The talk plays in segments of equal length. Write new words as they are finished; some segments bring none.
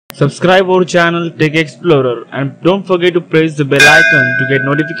Subscribe our channel Tech Explorer and don't forget to press the bell icon to get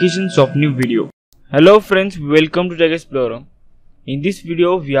notifications of new video. Hello friends, welcome to Tech Explorer. In this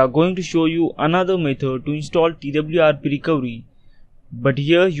video we are going to show you another method to install TWRP recovery, but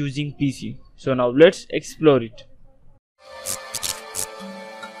here using PC. So now let's explore it.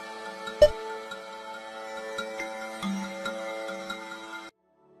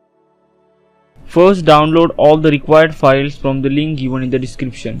 First, download all the required files from the link given in the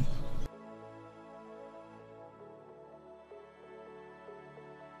description.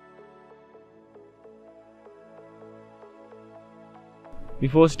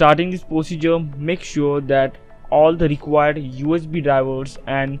 Before starting this procedure, make sure that all the required USB drivers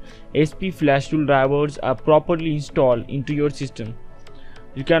and SP flash tool drivers are properly installed into your system.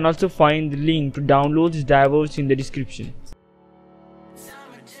 You can also find the link to download these drivers in the description.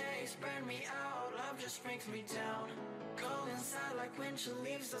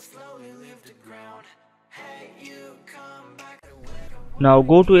 Now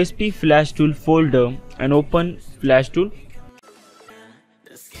go to SP flash tool folder and open flash tool.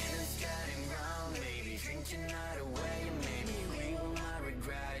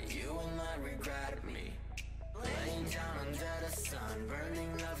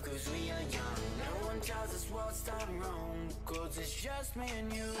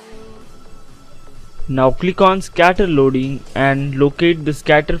 Now click on scatter loading and locate the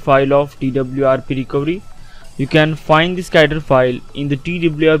scatter file of TWRP recovery. You can find the scatter file in the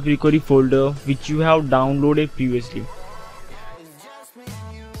TWRP recovery folder which you have downloaded previously.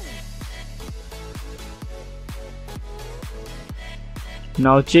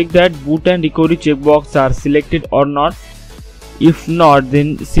 Now check that boot and recovery checkbox are selected or not. If not,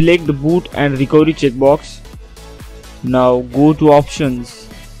 then select the boot and recovery checkbox. Now go to options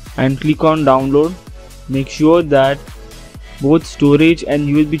and click on download. Make sure that both storage and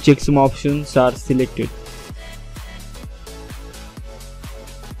USB checksum options are selected.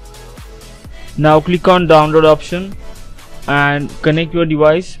 Now click on download option and connect your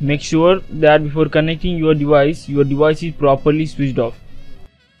device. Make sure that before connecting your device is properly switched off.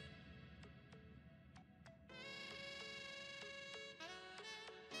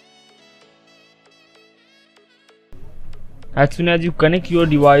 As soon as you connect your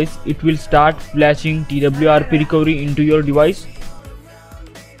device, it will start flashing TWRP recovery into your device.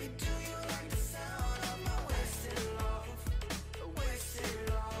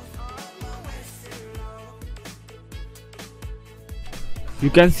 You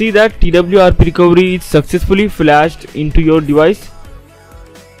can see that TWRP recovery is successfully flashed into your device.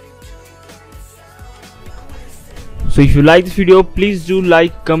 So if you like this video, please do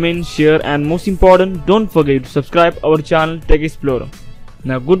like, comment, share, and most important, don't forget to subscribe our channel Tech Explorer.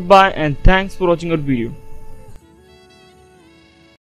 Now goodbye and thanks for watching our video.